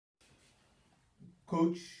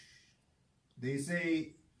Coach, they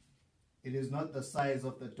say it is not the size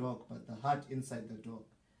of the dog, but the heart inside the dog.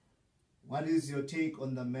 What is your take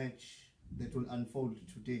on the match that will unfold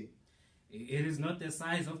today? It is not the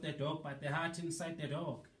size of the dog, but the heart inside the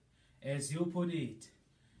dog, as you put it.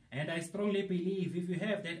 And I strongly believe if you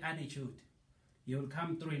have that attitude, you'll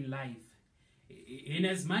come through in life. In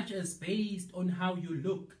as much as based on how you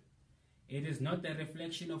look, it is not the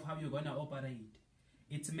reflection of how you're going to operate.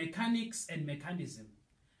 It's mechanics and mechanism.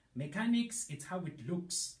 Mechanics, it's how it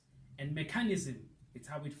looks. And mechanism, it's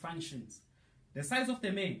how it functions. The size of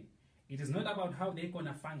the man, it is not about how they're going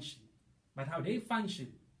to function, but how they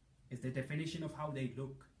function is the definition of how they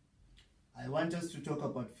look. I want us to talk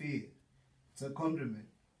about fear. It's a compliment.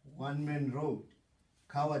 One man wrote,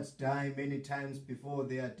 cowards die many times before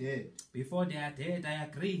they are dead. Before they are dead, I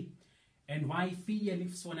agree. And why fear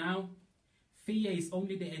lives for now? Fear is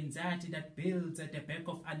only the anxiety that builds at the back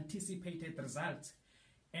of anticipated results.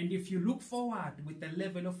 And if you look forward with the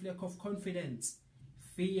level of lack of confidence,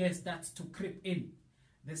 fear starts to creep in.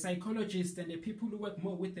 The psychologists and the people who work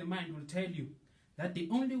more with the mind will tell you that the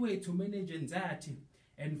only way to manage anxiety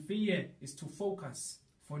and fear is to focus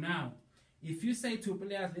for now. If you say to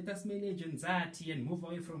players, let us manage anxiety and move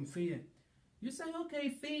away from fear, you say, okay,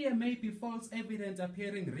 fear may be false evidence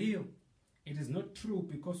appearing real. It is not true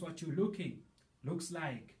because what you're looks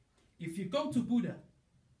like. If you go to Buddha,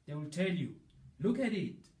 they will tell you, look at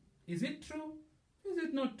it. Is it true? Is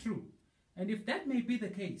it not true? And if that may be the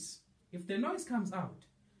case, if the noise comes out,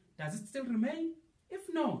 does it still remain? If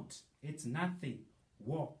not, it's nothing.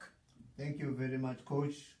 Walk. Thank you very much,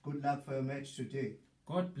 Coach. Good luck for your match today.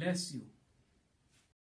 God bless you.